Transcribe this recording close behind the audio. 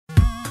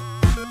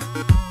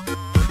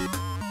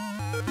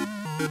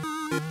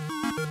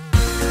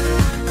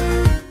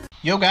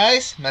Yo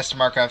guys, Master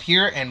Markov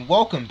here, and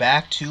welcome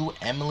back to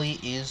Emily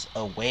is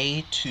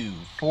Away 2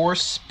 for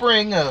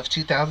spring of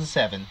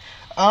 2007.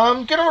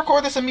 I'm gonna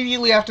record this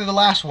immediately after the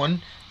last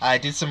one. I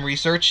did some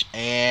research,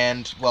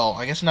 and, well,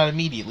 I guess not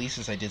immediately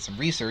since I did some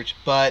research,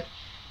 but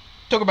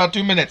took about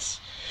 2 minutes.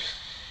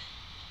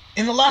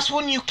 In the last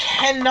one, you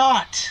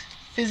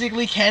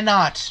physically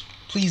cannot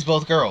please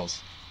both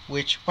girls.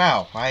 Which,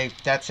 wow,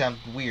 that sounds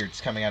weird. It's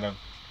coming out of...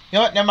 You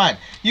know what, never mind.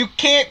 You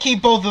can't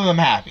keep both of them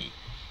happy.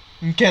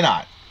 You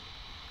cannot.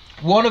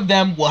 One of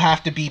them will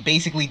have to be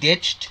basically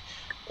ditched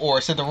or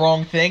said the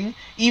wrong thing.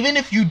 Even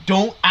if you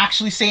don't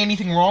actually say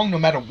anything wrong, no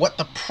matter what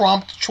the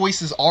prompt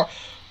choices are.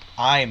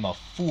 I'm a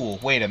fool.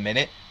 Wait a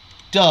minute.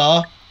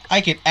 Duh.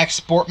 I can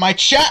export my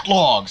chat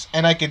logs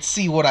and I can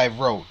see what I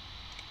wrote.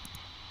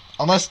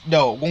 Unless,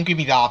 no, it won't give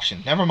me the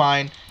option. Never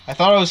mind. I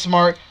thought I was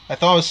smart.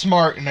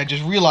 And I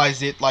just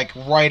realized it, like,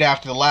 right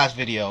after the last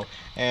video.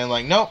 And,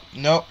 like, nope.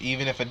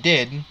 Even if I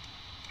did,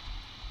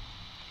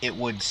 it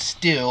would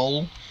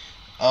still...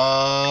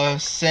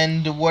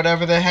 send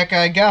whatever the heck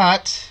I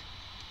got.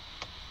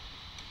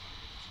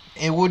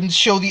 It wouldn't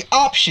show the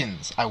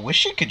options. I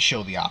wish it could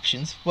show the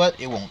options, but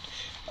it won't.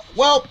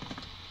 Well,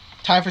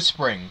 time for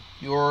spring.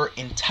 You're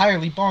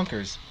entirely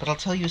bonkers, but I'll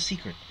tell you a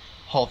secret.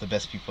 All the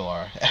best people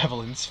are.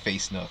 Evelyn's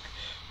face nook.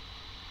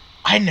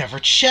 I never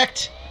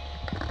checked.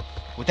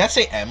 Would that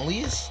say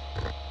Emily's?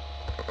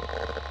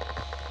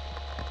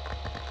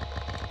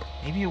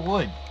 Maybe it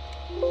would.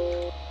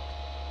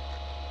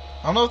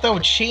 I don't know if that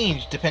would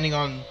change depending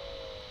on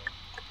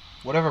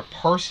whatever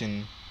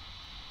person.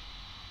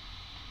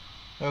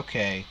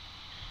 Okay.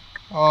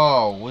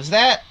 Oh, was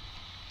that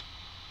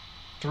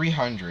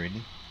 300?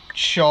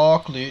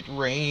 Chocolate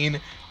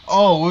rain.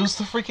 Oh, it was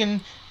the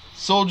freaking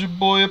Soldier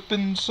Boy up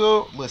in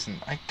so...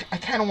 Listen, I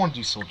kind of want to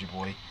do Soldier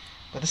Boy.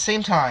 But at the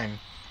same time,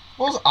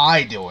 what was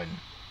I doing?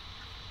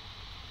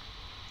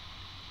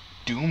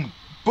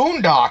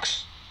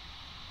 Boondocks.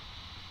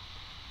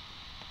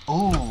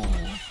 Ooh.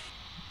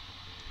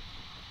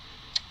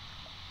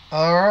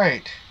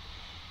 Alright.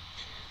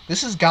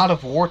 This is God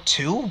of War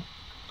 2?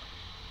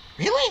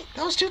 Really?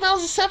 That was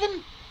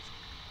 2007?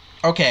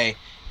 Okay.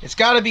 It's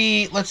gotta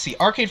be, let's see,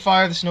 Arcade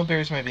Fire, the snow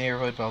buries my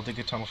neighborhood, but I'll dig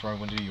a tunnel for my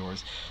window to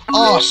yours.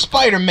 Oh,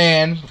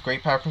 Spider-Man! With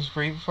great power comes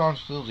great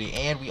responsibility,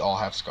 and we all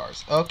have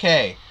scars.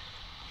 Okay.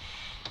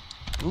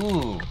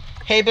 Ooh.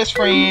 Hey, best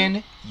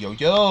friend!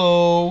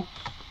 Yo!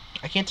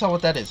 I can't tell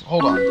what that is.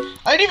 Hold on.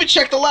 I didn't even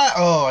check the last...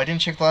 Oh, I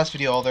didn't check the last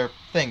video, all their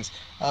things.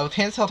 With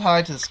hands held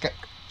high to the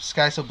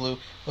sky so blue,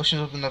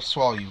 oceans open enough to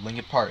swallow you, Link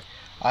apart.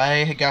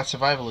 I got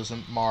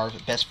survivalism,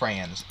 Marv, best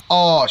friends.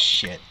 Oh,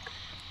 shit.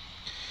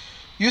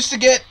 Used to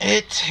get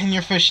it in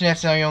your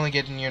fishnets, now you only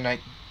get it in your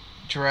night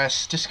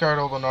dress. Discard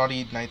all the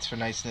naughty nights for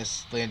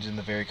niceness, landed in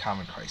the very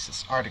common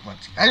crisis. Arctic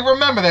Monkey. I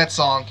remember that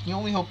song. Can you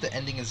only hope the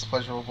ending is as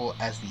pleasurable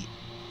as the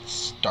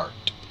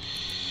start?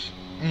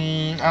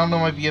 I don't know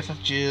my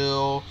BFF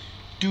Jill.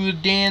 Do the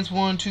dance,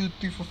 1, 2,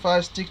 3, 4,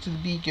 5, stick to the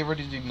beat, get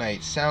ready to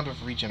ignite. Sound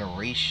of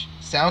regeneration.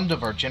 Sound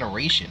of our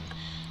generation.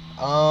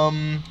 Are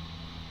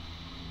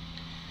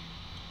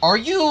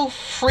you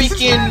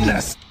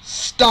freaking...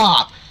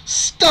 Stop!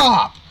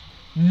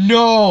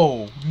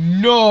 No!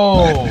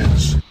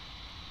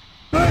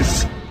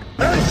 This is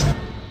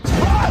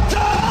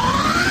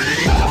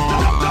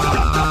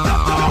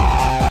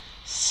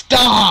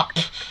Stop!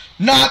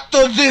 Not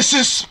the This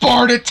Is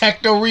Sparta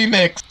Techno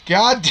remix!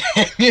 God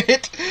dang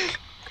it!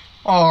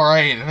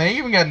 Alright, and they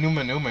even got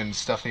Numa and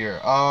stuff here.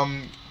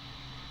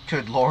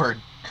 Good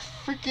lord.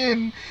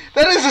 Freaking...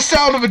 That is the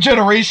sound of a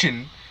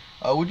generation!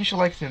 Wouldn't you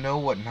like to know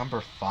what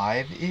number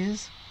 5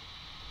 is?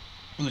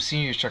 Ooh,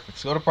 senior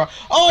checklist. Go to prom.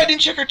 Oh, I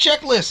didn't check her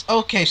checklist!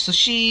 Okay, so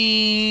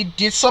she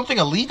did something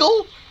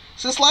illegal?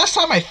 Since last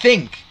time, I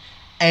think.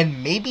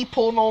 And maybe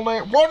pulled an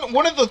all-night...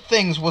 One of the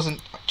things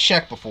wasn't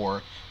checked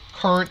before.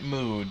 Current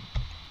mood.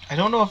 I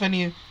don't know if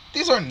any...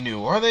 These aren't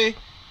new, are they?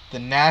 The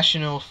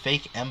National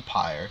Fake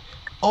Empire.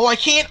 Oh, I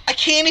can't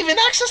even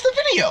access the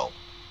video!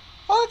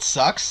 Oh, that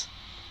sucks.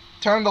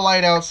 Turn the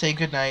light out, say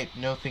goodnight.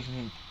 No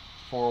thinking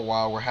for a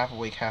while. We're half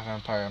awake, half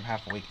vampire. I'm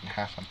half awake and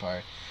half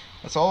vampire.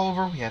 That's all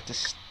over. We have to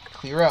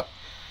clear up.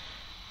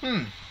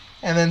 And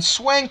then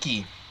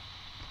Swanky.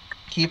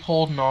 Keep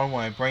holding on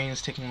when my brain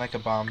is ticking like a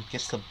bomb.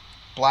 Guess the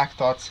black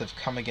thoughts have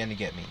come again to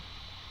get me.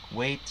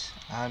 Wait,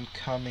 I'm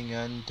coming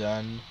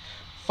undone.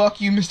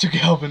 Fuck you, Mr.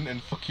 Galvin,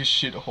 and fuck your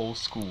shithole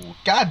school.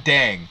 God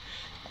dang.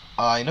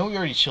 I know we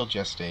already chilled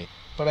yesterday,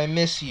 but I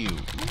miss you.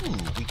 Ooh,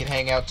 we can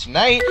hang out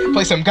tonight,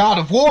 play some God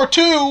of War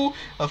 2!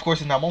 Of course,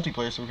 it's not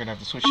multiplayer, so we're gonna have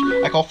to switch.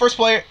 I call first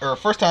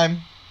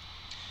time.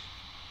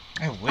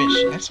 I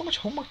wish. I have so much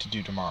homework to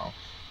do tomorrow.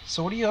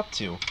 So what are you up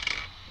to?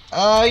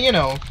 You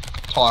know,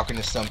 talking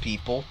to some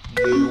people.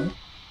 You.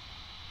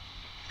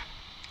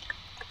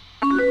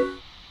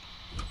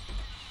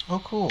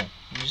 Oh, cool.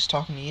 I'm just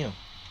talking to you.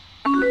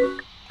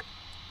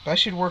 But I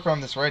should work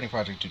on this writing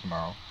project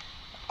tomorrow.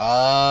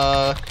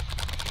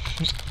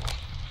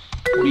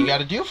 What do you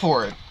gotta do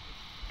for it?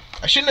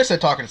 I shouldn't have said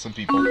talking to some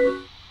people.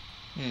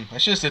 I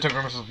should have stayed took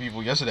reference with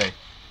people yesterday.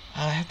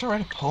 I have to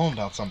write a poem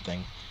about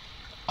something.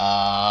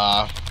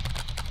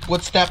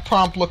 What's that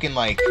prompt looking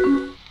like?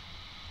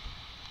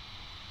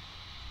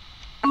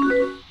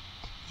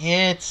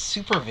 Yeah, it's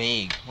super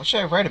vague. What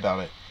should I write about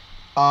it?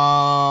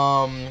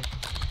 I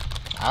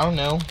don't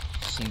know.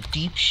 Some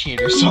deep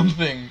shit or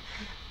something.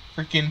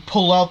 Freaking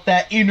pull out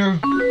that inner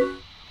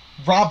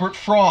Robert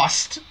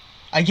Frost,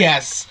 I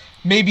guess.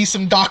 Maybe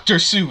some Dr.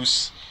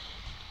 Seuss.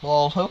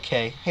 Well,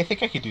 okay. I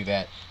think I could do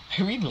that.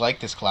 I really like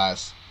this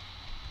class.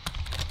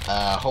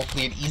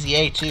 Hopefully an easy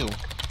A, too.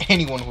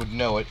 Anyone would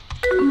know it.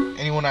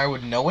 Anyone I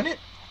would know in it?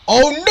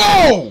 Oh,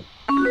 no!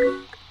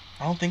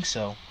 I don't think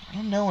so. I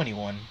don't know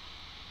anyone.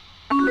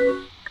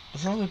 But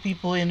some of the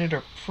people in it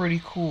are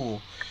pretty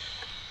cool.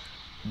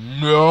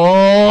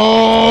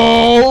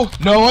 No!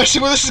 No, I see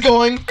where this is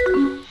going.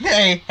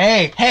 Hey,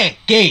 hey, hey!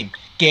 Game!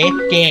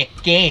 Game! Game!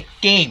 Game!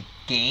 Game!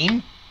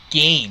 Game!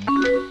 Game!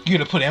 You're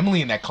gonna put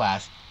Emily in that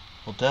class.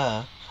 Well,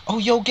 duh. Oh,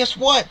 yo, guess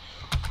what?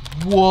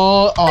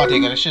 What? Oh,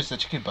 dang it, I should've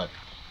said your kid butt.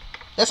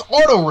 That's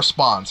auto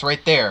response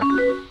right there.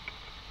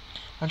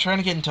 I'm trying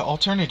to get into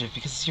alternative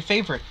because it's your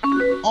favorite.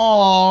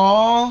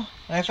 Aww.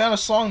 And I found a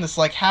song that's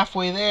like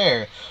halfway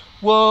there.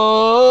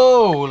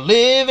 Whoa,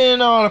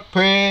 living on a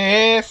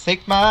prayer,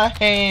 take my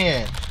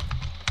hand.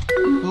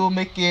 We'll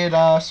make it,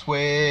 I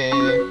swear.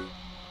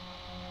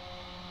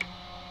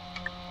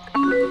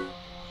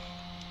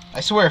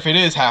 I swear if it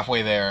is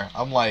halfway there,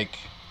 I'm like...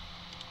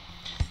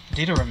 I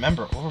need to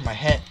remember over my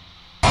head.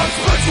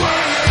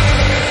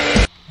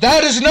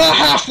 That is not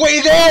halfway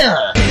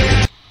there!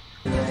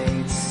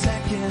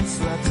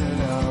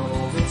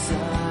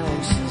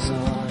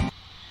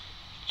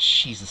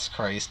 Jesus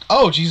Christ.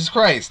 Oh, Jesus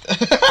Christ.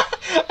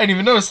 I didn't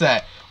even notice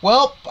that.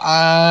 Well,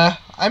 I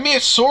mean,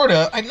 it's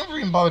sorta. I never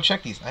even bothered to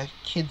check these. I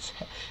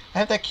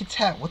have that kid's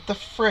hat. What the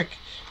frick?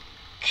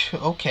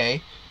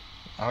 Okay.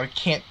 I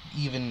can't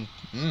even...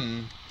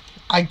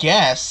 I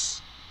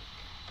guess.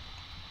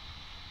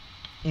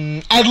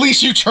 At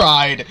least you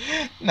tried.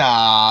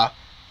 Nah.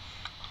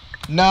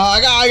 Nah,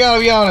 I gotta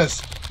be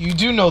honest. You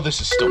do know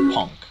this is still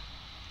punk.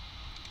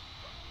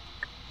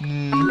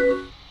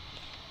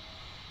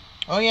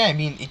 Oh yeah, I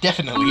mean, it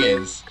definitely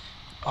is.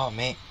 Oh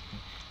man,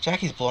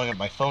 Jackie's blowing up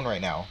my phone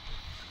right now.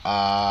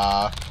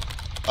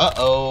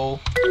 Uh-oh.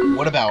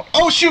 What about...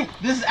 Oh shoot!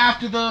 This is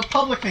after the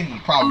public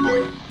thingy,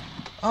 probably.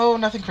 Oh,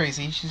 nothing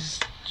crazy. She's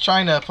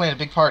trying to plan a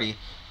big party.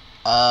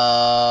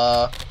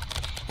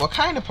 What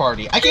kind of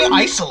party? I can't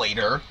isolate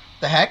her.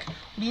 The heck?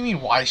 What do you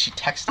mean, why is she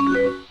texting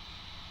you?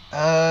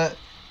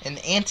 An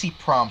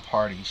anti-prom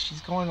party.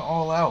 She's going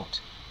all out.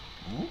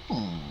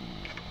 Ooh.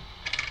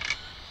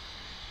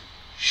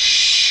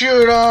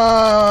 Should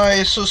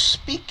I? So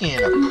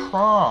speaking of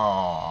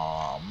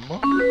prom,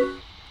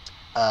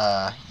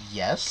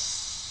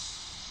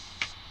 yes.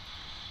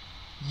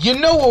 You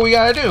know what we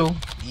gotta do,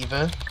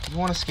 Eva. You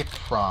want to skip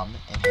prom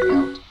and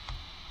hang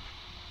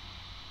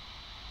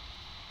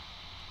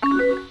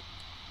out?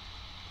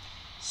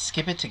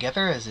 Skip it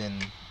together, as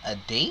in a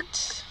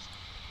date?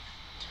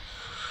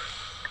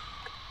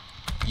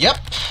 Yep.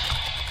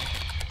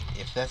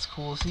 If that's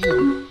cool with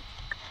you.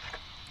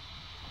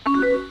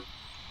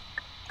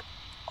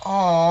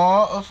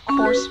 Aw, of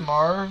course,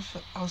 Marv.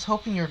 I was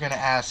hoping you were gonna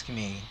ask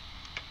me.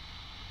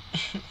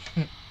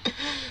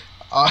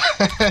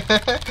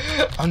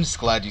 I'm just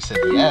glad you said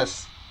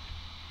yes.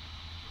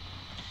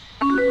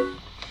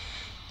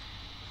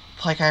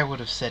 Like I would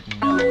have said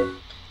no.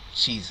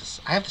 Jesus,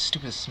 I have the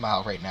stupidest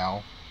smile right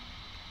now.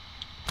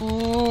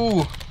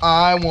 Ooh,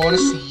 I wanna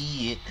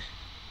see it.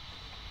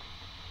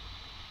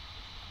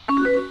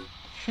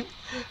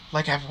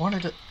 Like I've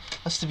wanted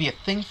us to be a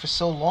thing for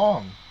so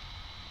long.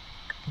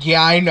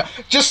 Yeah, I know.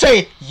 Just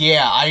say,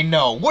 yeah, I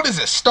know. What is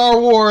it, Star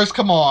Wars?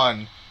 Come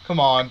on. Come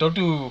on, don't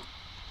do...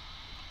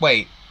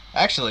 Wait,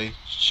 actually,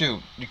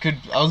 shoot. You could...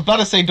 I was about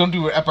to say don't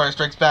do Empire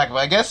Strikes Back, but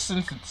I guess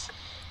since it's...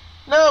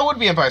 No, it would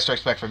be Empire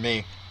Strikes Back for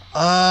me.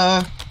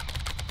 And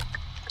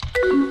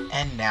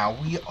now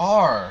we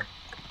are.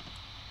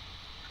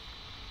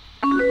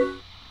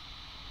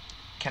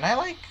 Can I,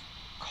 like,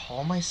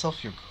 call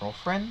myself your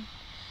girlfriend?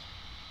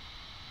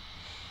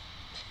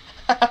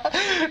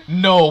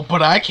 No,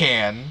 but I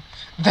can.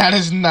 That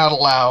is not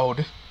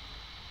allowed.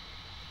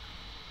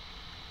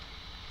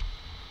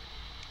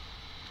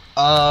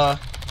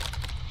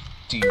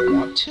 Do you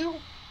want to?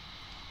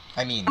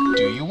 I mean,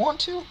 do you want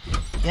to?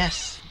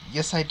 Yes.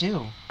 Yes, I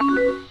do.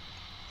 I'm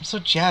so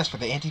jazzed for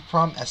the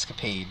anti-prom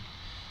escapade.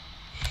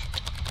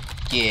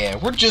 Yeah,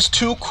 we're just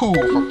too cool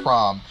for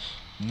prom.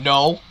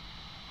 No.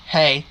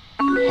 Hey.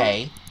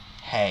 Hey.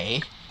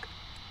 Hey.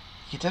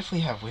 You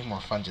definitely have way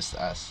more fun just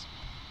us.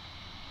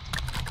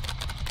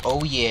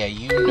 Oh yeah,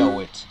 you know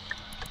it.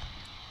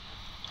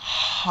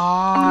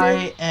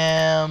 I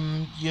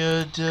am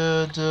your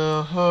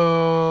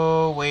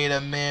ho. Wait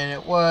a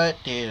minute, what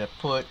did I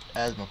put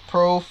as my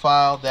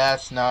profile?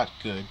 That's not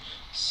good.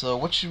 So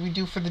what should we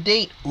do for the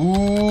date?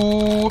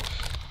 Ooh,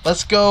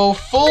 let's go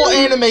full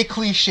anime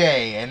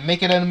cliche and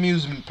make it an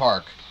amusement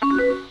park.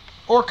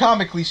 Or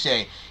comic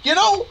cliche. You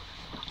know,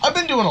 I've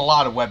been doing a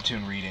lot of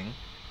webtoon reading.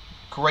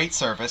 Great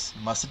service,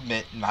 must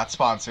admit, not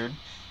sponsored.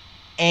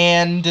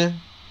 And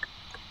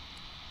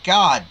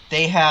God,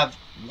 they have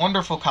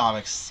wonderful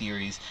comics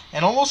series,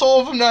 and almost all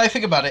of them, now I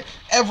think about it,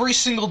 every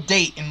single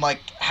date in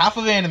like half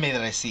of anime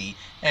that I see,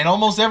 and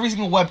almost every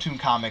single webtoon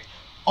comic,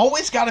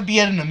 always got to be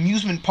at an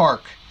amusement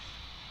park.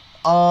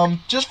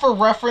 Just for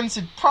reference,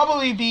 it'd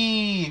probably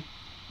be,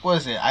 what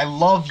is it? I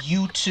Love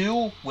You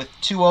Too, with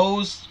 2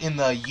 O's in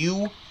the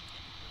U,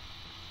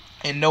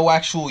 and no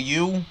actual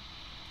U.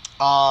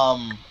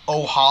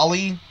 Oh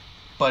Holly,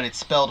 but it's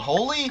spelled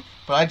holy,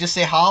 but I just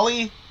say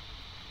Holly.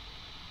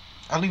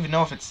 I don't even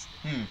know if it's,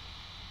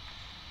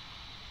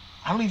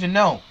 I don't even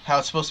know how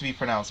it's supposed to be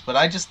pronounced, but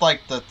I just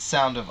like the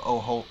sound of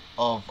Oh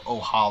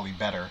Holly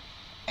better.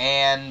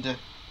 And it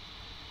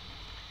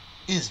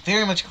is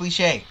very much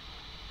cliche.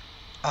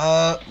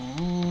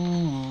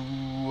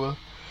 Ooh.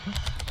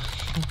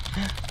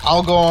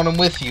 I'll go on and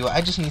with you. I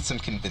just need some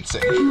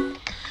convincing.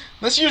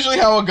 That's usually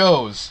how it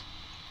goes.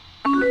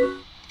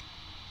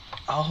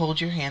 I'll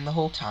hold your hand the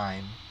whole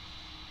time.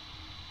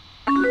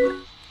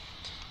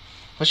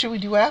 What should we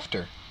do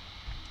after?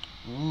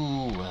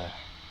 Ooh.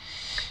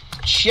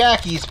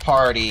 Jackie's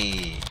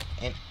party.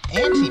 An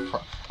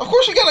Antiprom. Of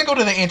course we gotta go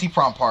to the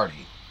Antiprom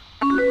party.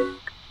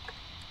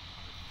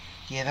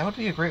 Yeah, that would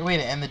be a great way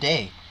to end the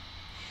day.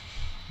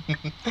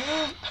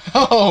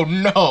 Oh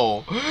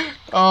no.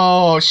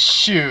 Oh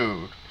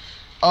shoot.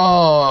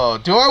 Oh,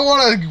 do I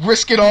want to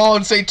risk it all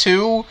and say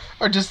 2?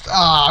 Or just,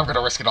 I'm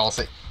gonna risk it all and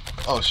say...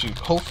 Oh shoot,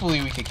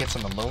 hopefully we could get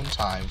some alone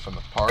time from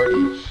the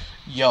party.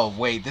 Yo,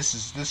 wait,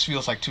 this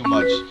feels like too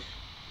much.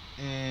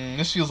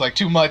 This feels like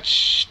too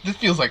much. This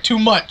feels like too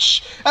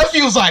much. That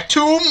feels like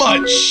too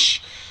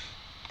much.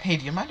 Hey,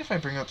 do you mind if I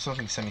bring up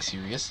something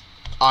semi-serious?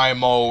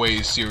 I'm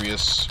always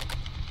serious.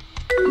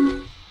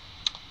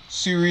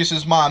 Serious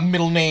is my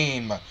middle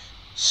name.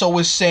 So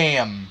is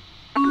Sam.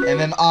 And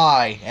then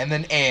I. And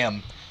then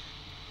Am.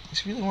 I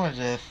just really wanted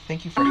to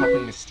thank you for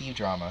helping with Steve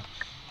drama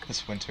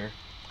this winter.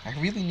 I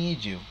really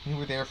needed you. You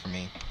were there for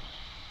me.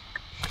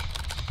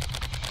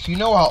 You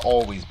know I'll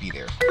always be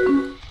there for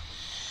you.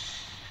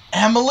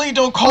 Emily,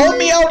 don't call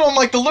me out on,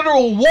 like, the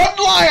literal one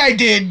lie I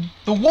did!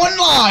 The one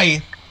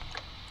lie!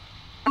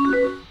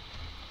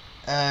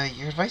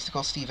 Your advice to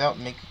call Steve out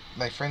and make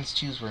my friends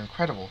choose were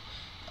incredible.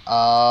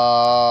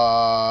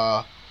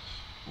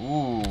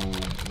 Ooh,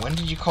 when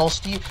did you call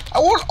Steve? I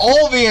want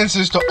all the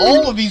answers to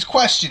all of these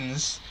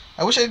questions.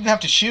 I wish I didn't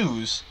have to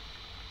choose.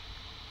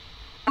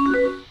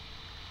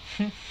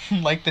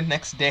 Like the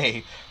next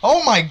day.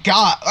 Oh my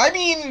god, I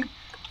mean...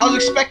 I was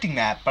expecting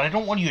that, but I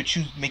don't want you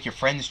to make your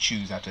friends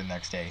choose after the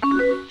next day.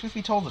 Truth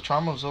be told, the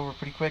trauma was over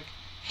pretty quick.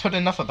 But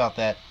enough about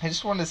that. I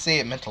just wanted to say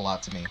it meant a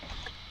lot to me.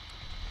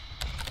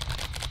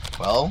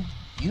 Well,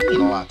 you mean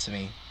a lot to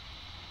me.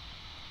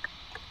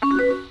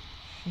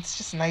 It's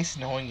just nice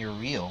knowing you're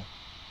real.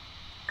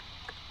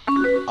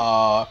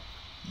 Yup,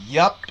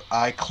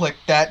 I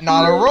clicked that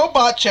not a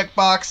robot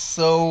checkbox,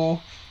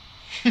 so...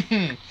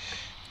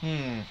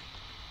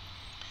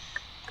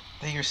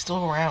 That you're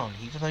still around,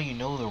 even though you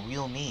know the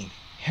real me.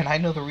 And I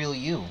know the real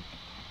you.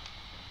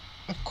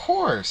 Of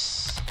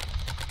course.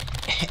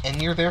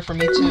 And you're there for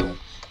me too.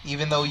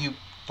 Even though you,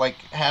 like,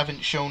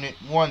 haven't shown it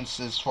once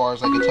as far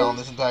as I can tell in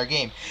this entire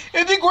game.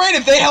 It'd be great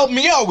if they helped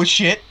me out with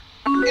shit.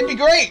 It'd be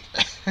great.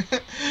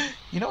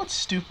 You know what's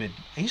stupid?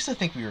 I used to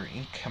think we were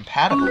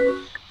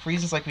incompatible. For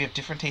reasons like we have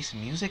different tastes in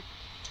music.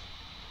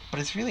 But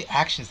it's really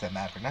actions that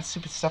matter, not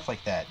stupid stuff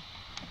like that.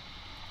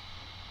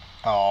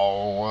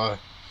 Oh.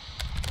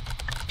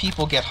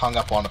 People get hung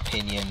up on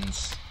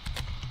opinions.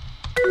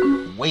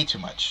 Way too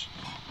much.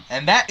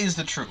 And that is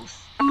the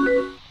truth.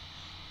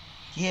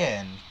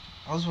 Yeah, and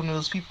I was one of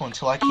those people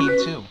until I came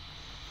to.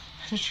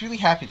 I was really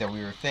happy that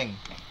we were a thing.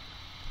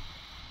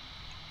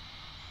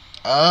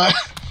 Oh,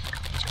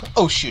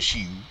 shush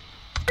you.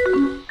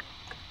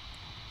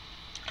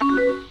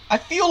 I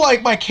feel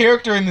like my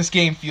character in this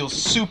game feels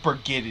super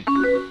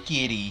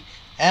giddy.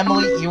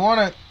 Emily, you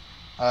wanna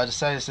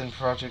decide to send a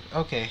project?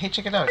 Okay, hey,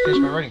 check it out. I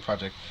finished my writing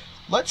project.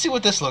 Let's see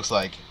what this looks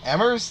like.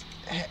 Emmers?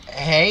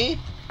 Hey?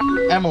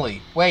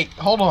 Emily, wait,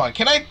 hold on.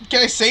 Can I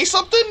say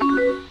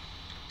something?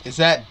 Is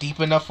that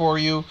deep enough for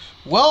you?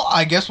 Well,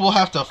 I guess we'll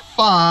have to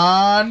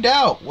find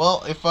out.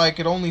 Well, if I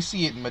could only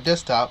see it in my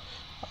desktop.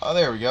 Oh,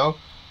 there we go.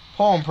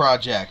 Poem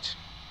project.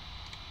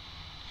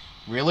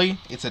 Really?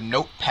 It's a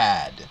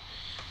notepad.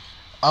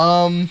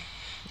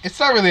 It's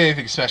not really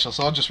anything special,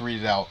 so I'll just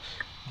read it out.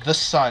 The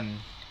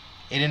sun.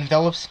 It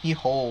envelops me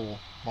whole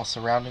while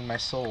surrounding my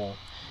soul,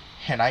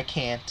 and I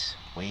can't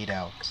wait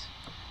out.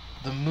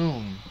 The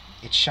moon.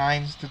 It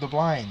shines through the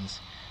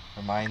blinds,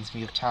 reminds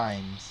me of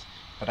times,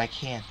 but I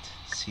can't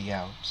see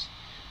out.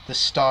 The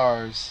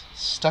stars,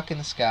 stuck in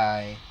the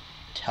sky,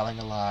 telling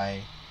a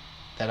lie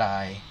that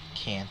I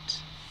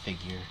can't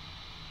figure.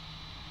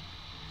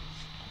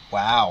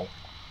 Wow.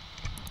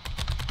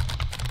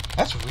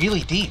 That's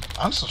really deep.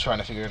 I'm still trying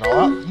to figure it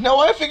all out. No,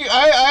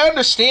 I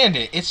understand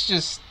it. It's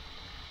just...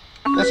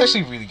 That's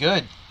actually really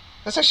good.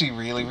 That's actually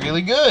really,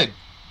 really good.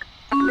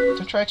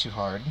 Don't try too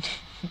hard.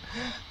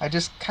 I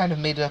just kind of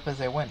made it up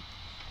as I went.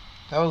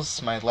 That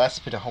was my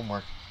last bit of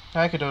homework.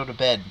 Now I could go to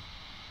bed.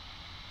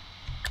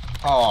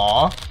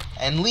 Aww.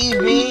 And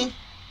leave me?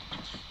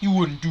 You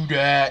wouldn't do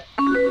that.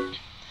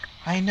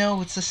 I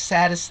know, it's the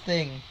saddest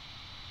thing.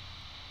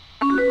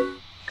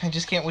 I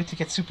just can't wait to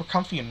get super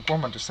comfy and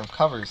warm under some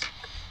covers.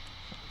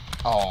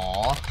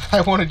 Aww.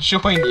 I want to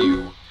join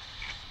you.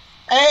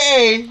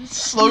 Hey!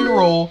 Slow your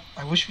roll.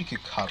 I wish we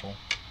could cuddle.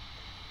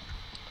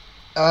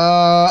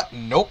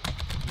 Nope.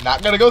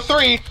 Not gonna go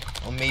 3.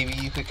 Well, maybe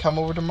you could come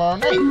over tomorrow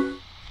night.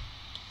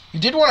 You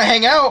did want to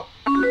hang out.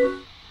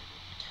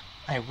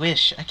 I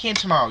wish. I can't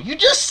tomorrow. You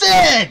just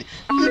said!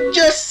 You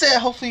just said!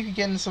 Hopefully you can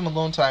get in some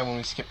alone time when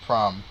we skip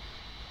prom.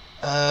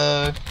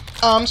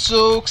 I'm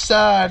so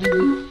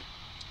excited.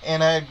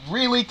 And I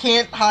really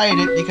can't hide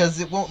it because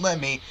it won't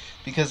let me.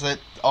 Because it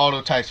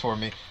auto-types for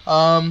me.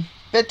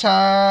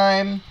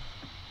 Bedtime.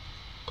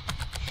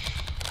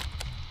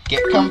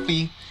 Get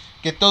comfy.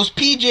 Get those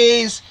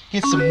PJs.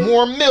 Get some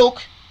warm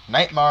milk.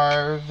 Night,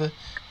 Marv.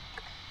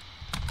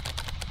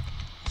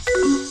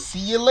 See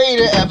you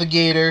later,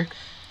 Navigator.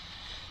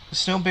 The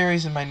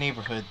snowberries in my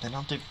neighborhood, then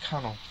I'll dig a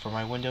tunnel from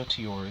my window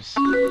to yours.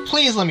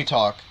 Please let me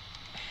talk.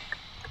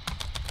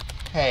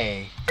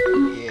 Hey.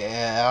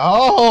 Yeah.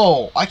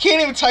 Oh! I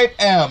can't even type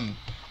M.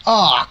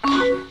 Ah,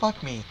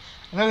 fuck me.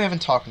 I know we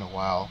haven't talked in a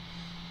while.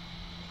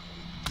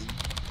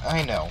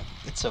 I know.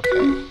 It's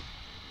okay.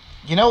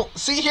 You know,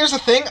 see, here's the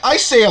thing. I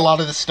say a lot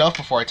of this stuff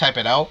before I type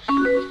it out.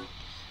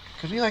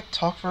 Could we, like,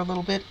 talk for a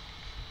little bit?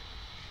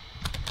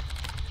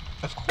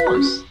 Of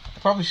course. I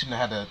probably shouldn't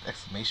have had an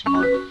exclamation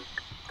mark.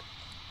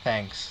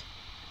 Thanks.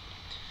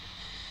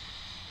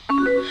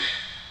 I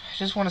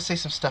just want to say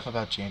some stuff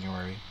about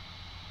January.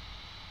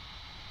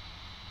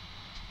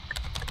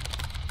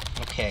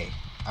 Okay,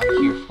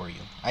 I'm here for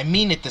you. I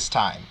mean it this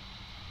time.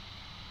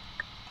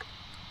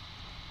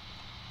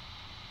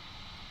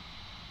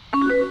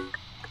 I'm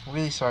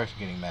really sorry for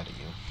getting mad at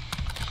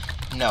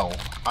you. No,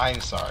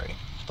 I'm sorry.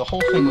 The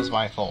whole thing was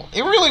my fault.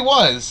 It really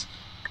was!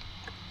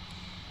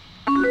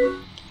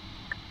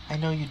 I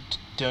know you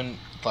don't,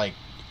 like,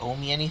 owe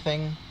me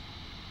anything.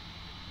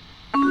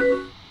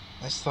 I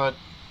just thought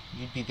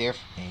you'd be there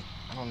for me.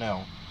 I don't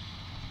know.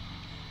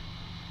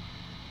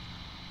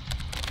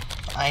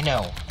 I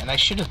know, and I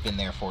should have been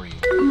there for you.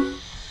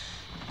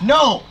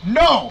 No!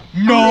 No!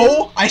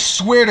 No! I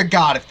swear to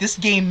God, if this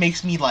game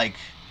makes me, like,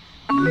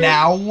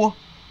 now,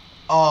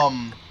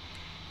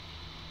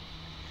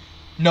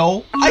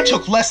 no, I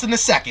took less than a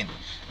second.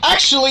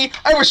 Actually,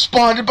 I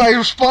responded, but I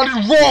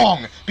responded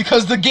wrong,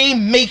 because the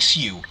game makes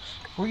you.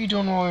 What were you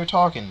doing while we were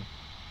talking?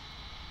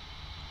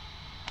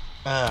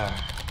 I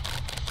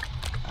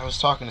was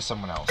talking to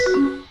someone else.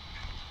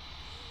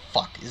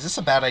 Fuck, is this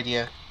a bad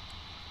idea?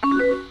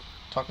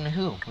 Talking to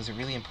who? Was it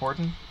really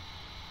important?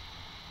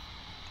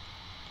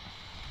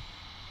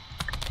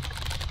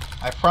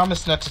 I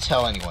promised not to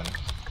tell anyone,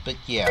 but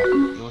yeah,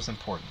 it was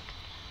important.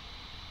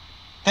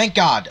 Thank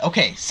God.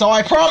 Okay, so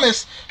I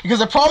promised,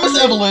 because I promised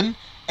Evelyn,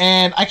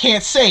 and I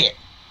can't say it.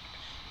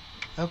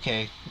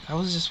 Okay, I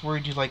was just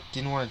worried you, like,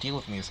 didn't want to deal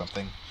with me or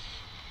something.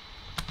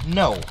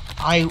 No,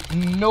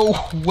 no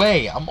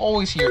way. I'm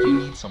always here if you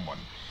need someone.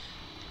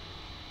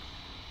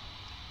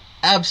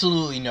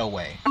 Absolutely no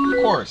way.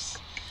 Of course.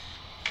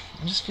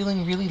 I'm just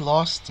feeling really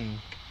lost, and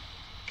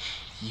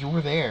you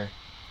were there.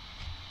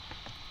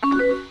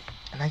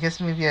 And I guess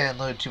maybe I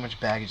unloaded too much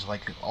baggage,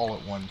 like, all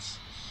at once.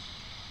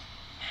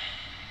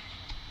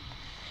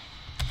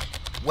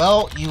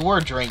 Well, you were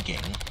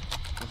drinking.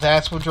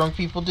 That's what drunk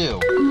people do.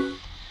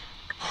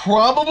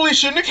 Probably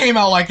shouldn't have came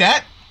out like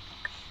that.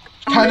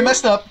 Kinda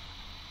messed up.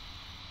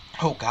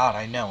 Oh God,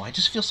 I know. I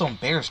just feel so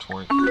embarrassed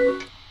for it.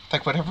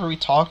 Like, whenever we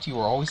talked, you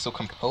were always so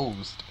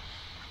composed.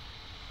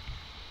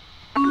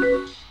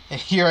 And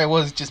here I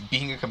was, just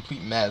being a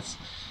complete mess.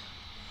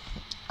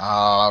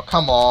 Oh,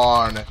 come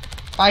on.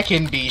 I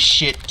can be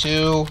shit,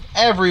 too.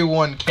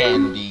 Everyone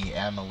can be,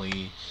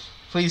 Emily.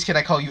 Please, can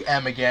I call you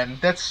M again?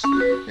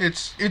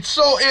 It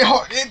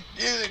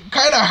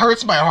kind of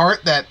hurts my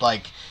heart that,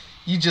 like,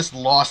 you just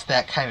lost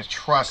that kind of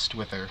trust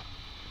with her.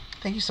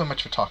 Thank you so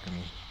much for talking to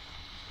me.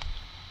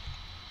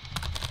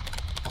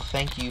 Well,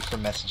 thank you for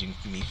messaging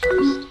me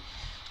first.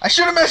 I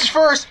should have messaged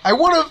first! I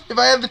would have if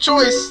I had the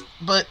choice,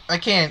 but I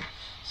can't.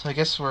 So I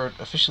guess we're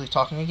officially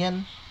talking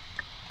again?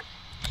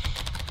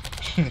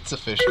 It's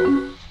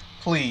official.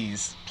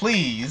 Please,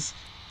 please.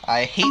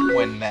 I hate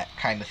when that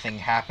kind of thing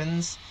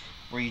happens,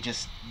 where you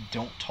just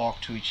don't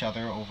talk to each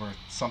other over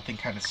something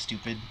kind of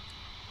stupid.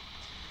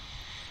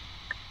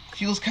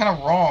 Feels kind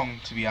of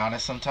wrong, to be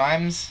honest,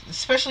 sometimes.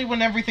 Especially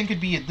when everything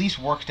could be at least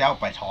worked out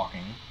by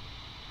talking.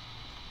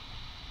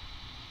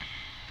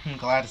 I'm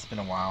glad it's been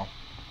a while.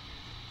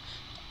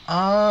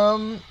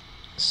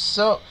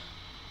 So...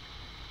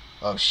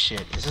 Oh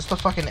shit, is this the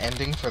fucking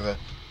ending for the...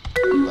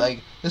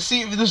 Like, this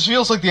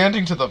feels like the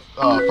ending to the,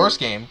 first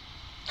game.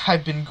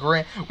 I've been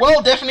grand...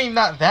 Well, definitely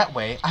not that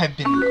way. I've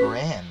been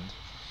grand.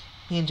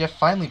 Me and Jeff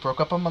finally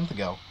broke up a month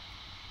ago.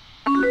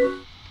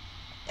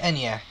 And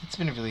yeah, it's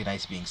been really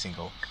nice being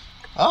single.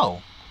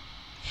 Oh.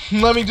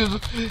 Let me do...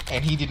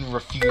 And he didn't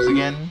refuse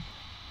again.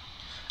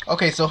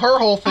 Okay, so her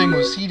whole thing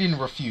was he didn't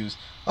refuse.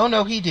 Oh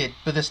no, he did,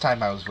 but this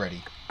time I was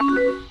ready.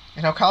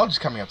 And now college is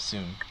coming up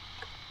soon.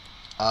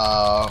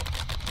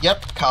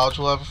 Yep, college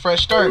will have a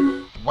fresh start.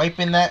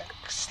 Wiping that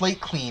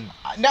slate clean.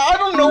 Now, I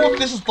don't know if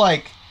this is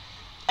like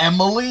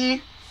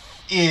Emily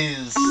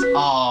is,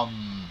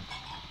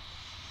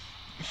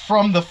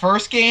 from the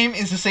first game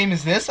is the same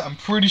as this. I'm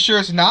pretty sure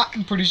it's not.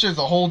 I'm pretty sure it's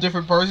a whole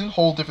different person,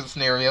 whole different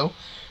scenario.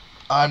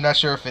 I'm not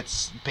sure if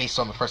it's based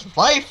on the person's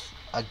life.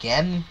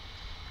 Again,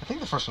 I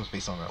think the first one's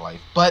based on their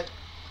life. But,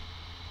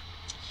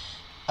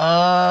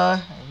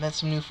 I met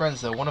some new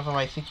friends, though. One of them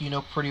I think you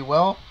know pretty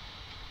well.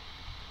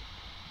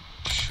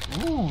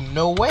 Ooh,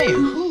 no way.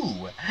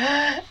 Who?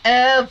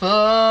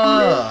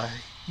 Eva!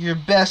 Your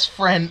best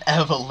friend,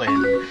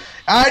 Evelyn.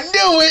 I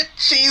knew it!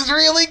 She's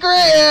really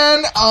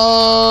grand!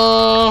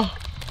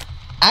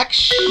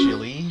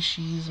 Actually,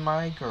 she's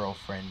my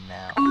girlfriend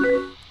now.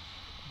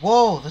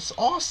 Whoa, that's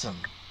awesome.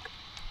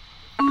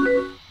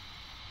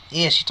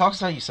 Yeah, she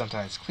talks about you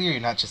sometimes. Clear you're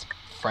not just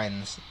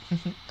friends.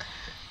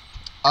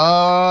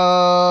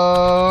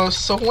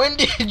 So when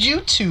did you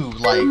two,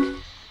 like,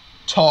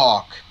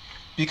 talk?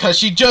 Because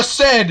she just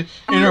said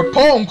in her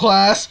poem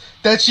class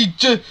that she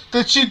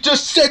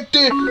just said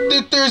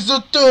that there's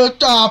a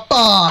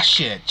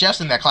shit.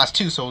 Jeff's in that class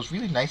too, so it was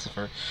really nice of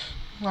her.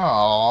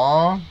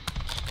 Aww.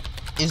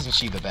 Isn't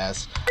she the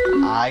best?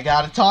 I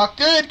gotta talk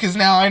good, because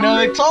now I know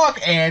they talk,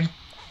 and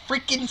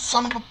freaking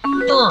son of a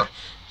fur.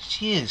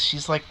 She is.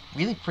 She's, like,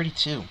 really pretty,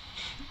 too.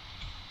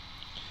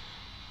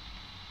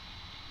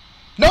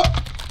 Nope!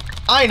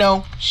 I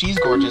know. She's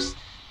gorgeous.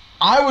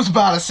 I was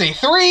about to say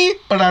 3,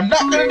 but I'm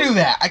not gonna do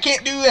that. I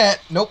can't do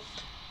that. Nope.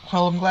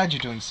 Well, I'm glad you're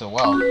doing so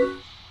well.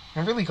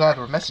 I'm really glad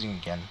we're messaging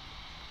again.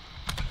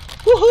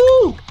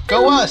 Woohoo!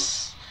 Go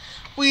us!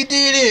 We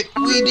did it!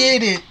 We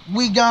did it!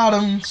 We got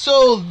him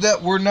so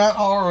that we're not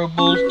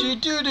horrible.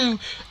 Do-do-do.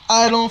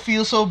 I don't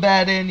feel so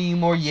bad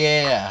anymore.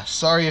 Yeah.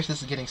 Sorry if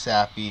this is getting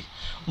sappy.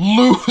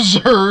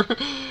 Loser!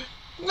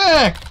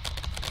 Eh.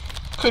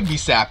 Could be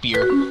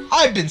sappier.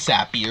 I've been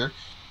sappier.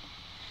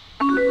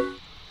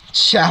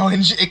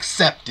 Challenge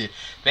accepted.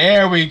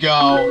 There we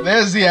go.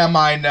 There's the M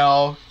I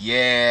know.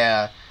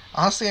 Yeah.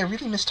 Honestly, I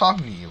really miss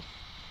talking to you.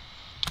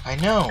 I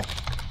know.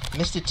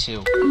 Missed it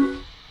too.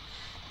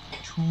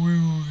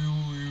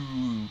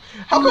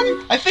 How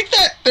come? I think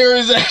that there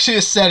is actually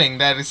a setting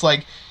that it's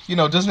like, you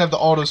know, doesn't have the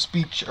auto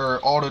speech or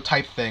auto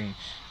type thing.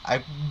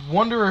 I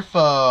wonder if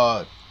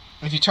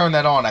you turn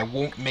that on, I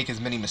won't make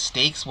as many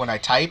mistakes when I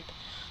type.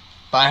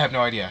 But I have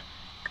no idea.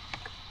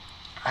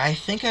 I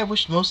think I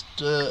wish most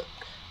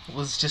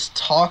was just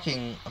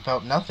talking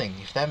about nothing,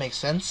 if that makes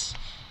sense.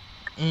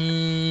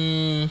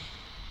 No,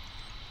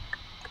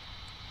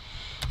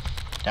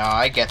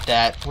 I get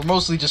that. We're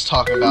mostly just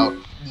talking about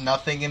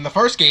nothing in the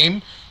first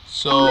game,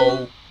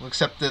 so,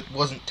 except that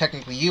wasn't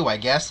technically you, I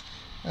guess.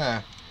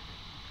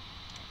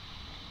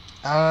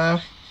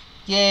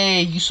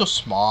 Yay, you so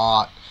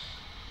smart.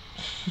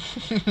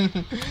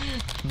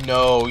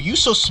 No, you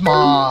so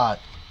smart.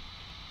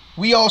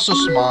 We all so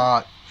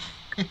smart.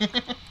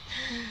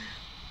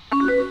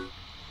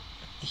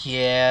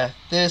 Yeah,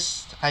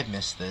 I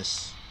miss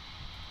this.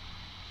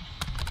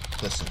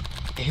 Listen,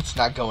 it's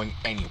not going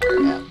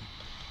anywhere,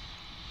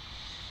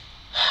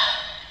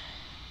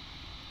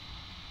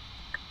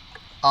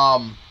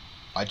 Em.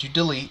 Why'd you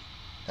delete?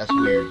 That's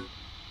weird.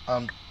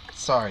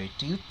 Sorry,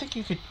 do you think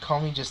you could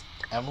call me just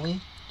Emily?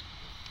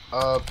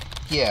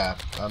 Yeah,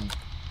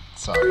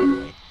 sorry,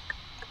 Emily.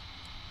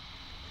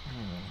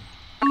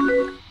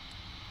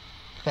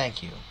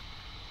 Thank you.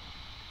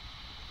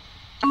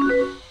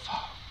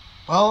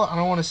 Well, I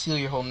don't want to steal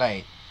your whole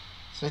night,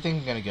 so I think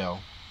I'm gonna go.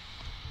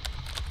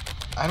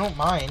 I don't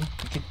mind.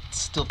 We could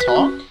still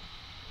talk.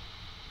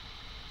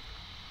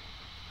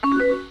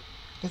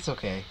 It's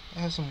okay. I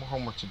have some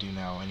homework to do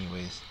now,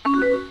 anyways.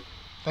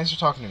 Thanks for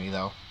talking to me,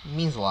 though. It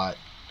means a lot.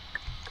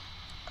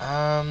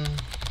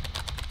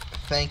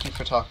 Thank you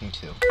for talking,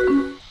 too.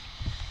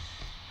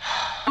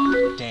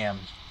 Damn.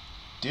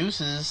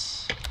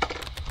 Deuces.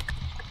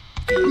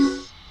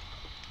 Peace.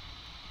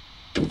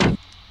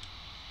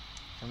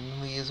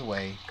 Emily is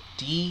away.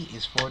 D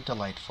is for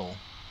delightful.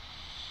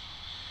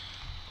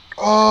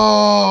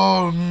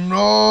 Oh,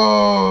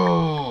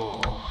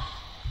 no!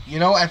 You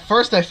know, at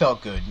first I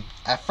felt good.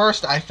 I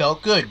felt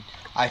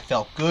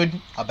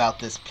good about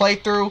this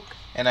playthrough,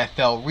 and I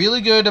felt really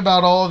good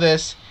about all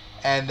this,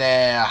 and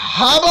then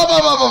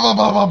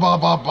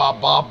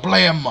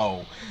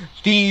blammo.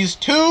 These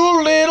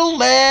 2 little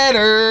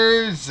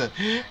letters,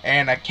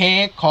 and I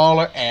can't call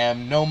her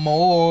M no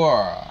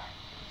more.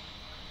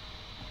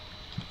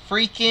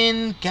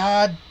 Freaking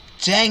god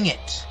dang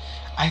it.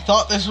 I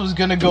thought this was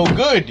gonna go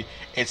good.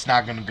 It's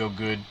not gonna go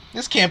good.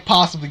 This can't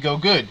possibly go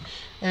good.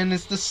 And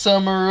it's the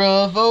summer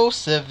of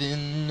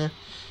 '07.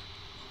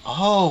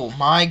 Oh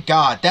my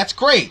god, that's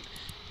great.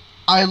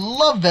 I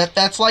love that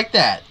that's like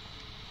that.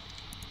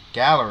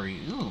 Gallery.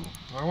 Ooh,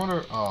 I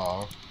wonder.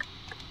 Oh.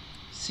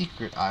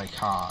 Secret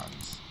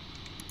icons.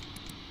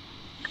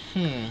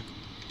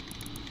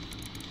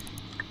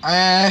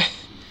 I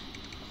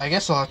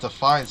guess I'll have to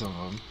find some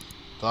of them.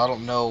 Though I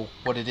don't know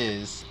what it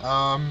is.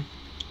 Ooh.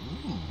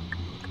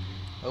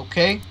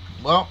 Okay.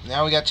 Well,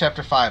 now we got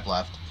chapter 5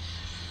 left.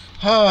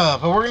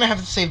 But we're gonna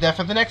have to save that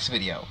for the next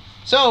video.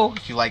 So,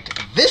 if you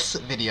liked this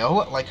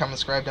video, like, comment,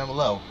 subscribe down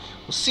below.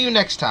 We'll see you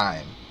next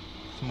time.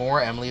 With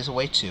more Emily is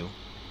Away 2.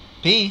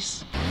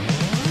 Peace!